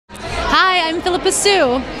Hi, I'm Philippa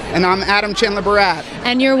Sue. And I'm Adam Chandler Barat.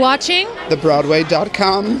 And you're watching The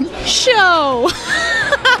Broadway.com show.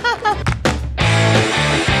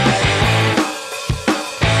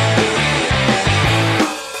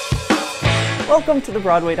 Welcome to the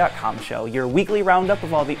Broadway.com show, your weekly roundup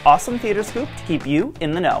of all the awesome theater scoop to keep you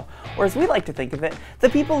in the know. Or as we like to think of it, the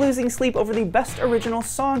people losing sleep over the Best Original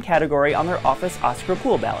Song category on their office Oscar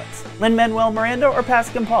pool ballots. Lin-Manuel Miranda or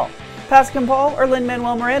Pascal Paul? Pascal Paul or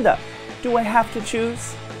Lin-Manuel Miranda? Do I have to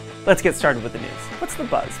choose? Let's get started with the news. What's the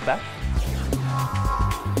buzz, Beth?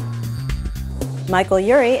 Michael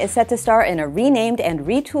Urie is set to star in a renamed and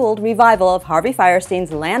retooled revival of Harvey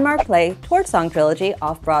Fierstein's landmark play, Torch Song Trilogy,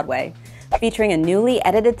 off-Broadway. Featuring a newly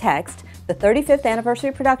edited text, the 35th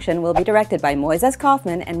anniversary production will be directed by Moises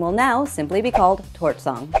Kaufman and will now simply be called Torch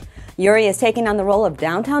Song. Urie is taking on the role of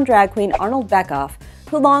downtown drag queen Arnold Beckoff,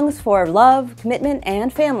 who longs for love, commitment,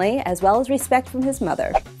 and family, as well as respect from his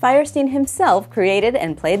mother. Fierstein himself created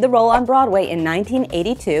and played the role on Broadway in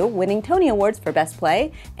 1982, winning Tony Awards for Best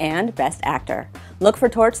Play and Best Actor. Look for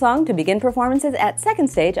Torch Song to begin performances at Second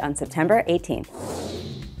Stage on September 18th.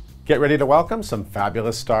 Get ready to welcome some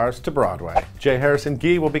fabulous stars to Broadway. J. Harrison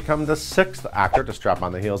Ghee will become the 6th actor to strap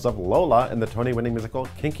on the heels of Lola in the Tony-winning musical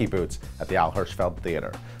Kinky Boots at the Al Hirschfeld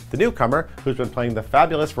Theater. The newcomer, who's been playing the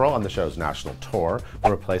fabulous role on the show's national tour,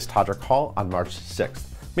 will replace Todrick Hall on March 6th.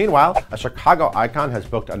 Meanwhile, a Chicago icon has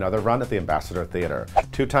booked another run at the Ambassador Theater.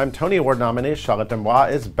 Two-time Tony Award nominee Charlotte Demois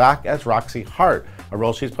is back as Roxy Hart, a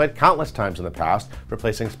role she's played countless times in the past,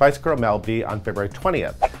 replacing Spice Girl Mel B on February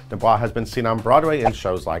 20th. Demois has been seen on Broadway in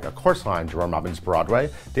shows like A Course Line, Jerome Robbins' Broadway,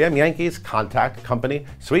 Damn Yankees, Contact, Company,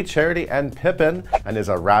 Sweet Charity, and Pippin, and is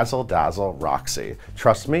a razzle-dazzle Roxy.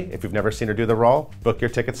 Trust me, if you've never seen her do the role, book your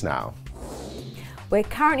tickets now. We're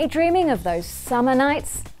currently dreaming of those summer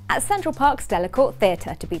nights at Central Park's Delacorte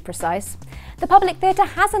Theatre, to be precise. The Public Theatre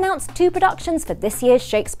has announced 2 productions for this year's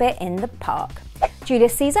Shakespeare in the Park.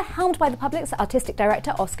 Julius Caesar, helmed by the Public's artistic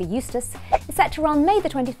director Oscar Eustis, is set to run May the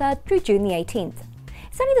 23rd through June the 18th.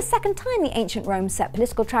 It's only the second time the ancient Rome set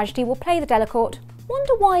political tragedy will play the Delacorte.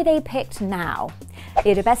 Wonder why they picked now.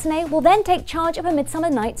 Leo Bessonet will then take charge of A Midsummer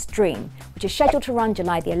Night's Dream, which is scheduled to run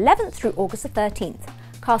July the 11th through August the 13th.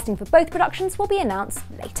 Casting for both productions will be announced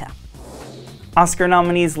later. Oscar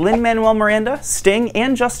nominees Lin-Manuel Miranda, Sting,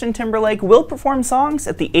 and Justin Timberlake will perform songs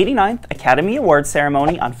at the 89th Academy Awards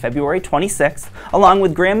ceremony on February 26th, along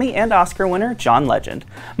with Grammy and Oscar winner John Legend.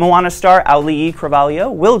 Moana star Auli'i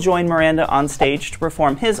Cravalho will join Miranda on stage to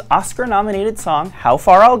perform his Oscar-nominated song How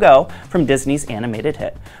Far I'll Go from Disney's animated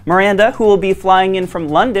hit. Miranda, who will be flying in from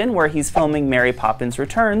London where he's filming Mary Poppins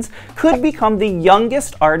Returns, could become the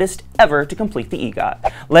youngest artist ever to complete the EGOT.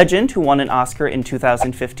 Legend, who won an Oscar in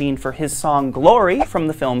 2015 for his song Glory from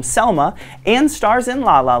the film Selma and stars in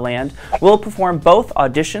La La Land, will perform both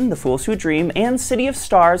Audition, The Fools Who Dream, and City of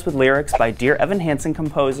Stars with lyrics by Dear Evan Hansen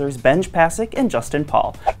composers Benj Pasek and Justin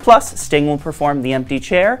Paul. Plus, Sting will perform The Empty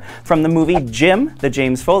Chair from the movie Jim, the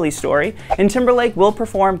James Foley story, and Timberlake will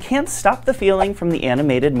perform Can't Stop the Feeling from the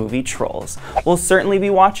animated movie Trolls. We'll certainly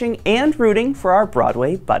be watching and rooting for our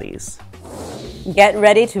Broadway buddies. Get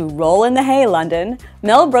ready to roll in the hay, London.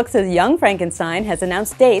 Mel Brooks' Young Frankenstein has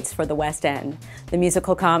announced dates for the West End. The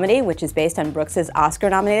musical comedy, which is based on Brooks'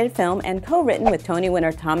 Oscar-nominated film and co-written with Tony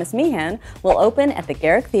winner Thomas Meehan, will open at the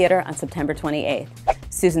Garrick Theatre on September 28th.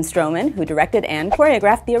 Susan Stroman, who directed and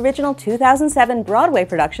choreographed the original 2007 Broadway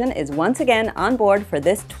production, is once again on board for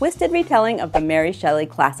this twisted retelling of the Mary Shelley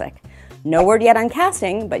classic. No word yet on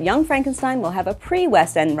casting, but Young Frankenstein will have a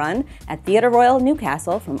pre-West End run at Theatre Royal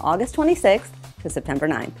Newcastle from August 26th to September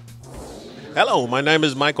 9th. Hello, my name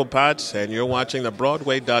is Michael Potts, and you're watching the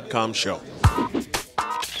Broadway.com show.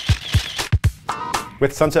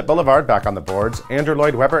 With Sunset Boulevard back on the boards, Andrew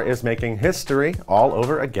Lloyd Webber is making history all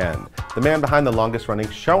over again. The man behind the longest-running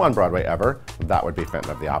show on Broadway ever, that would be Phantom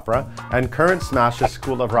of the Opera, and current smashes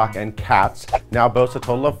School of Rock and Cats, now boasts a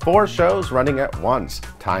total of 4 shows running at once,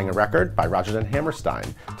 tying a record by Rodgers and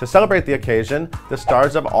Hammerstein. To celebrate the occasion, the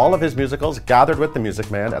stars of all of his musicals gathered with the Music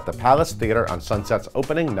Man at the Palace Theatre on Sunset's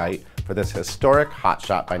opening night for this historic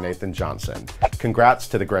hotshot by Nathan Johnson. Congrats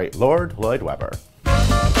to the great Lord Lloyd Webber.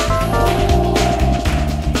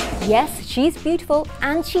 Yes, she's beautiful,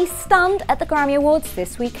 and she stunned at the Grammy Awards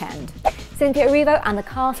this weekend. Cynthia Erivo and the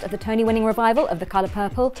cast of the Tony-winning revival of The Colour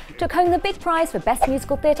Purple took home the big prize for Best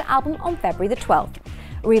Musical Theatre Album on February the 12th.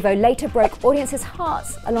 Erivo later broke audiences'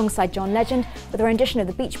 hearts alongside John Legend with a rendition of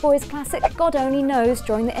the Beach Boys classic God Only Knows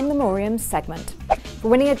during the In Memoriam segment. For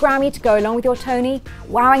winning a Grammy to go along with your Tony,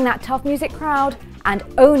 wowing that tough music crowd, and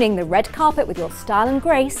owning the red carpet with your style and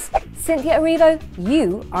grace, Cynthia Erivo,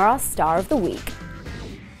 you are our star of the week.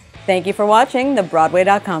 Thank you for watching the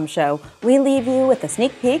Broadway.com show. We leave you with a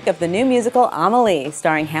sneak peek of the new musical Amelie,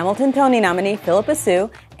 starring Hamilton Tony nominee Philippa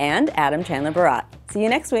Sue and Adam Chandler Barat. See you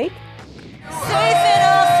next week. Safe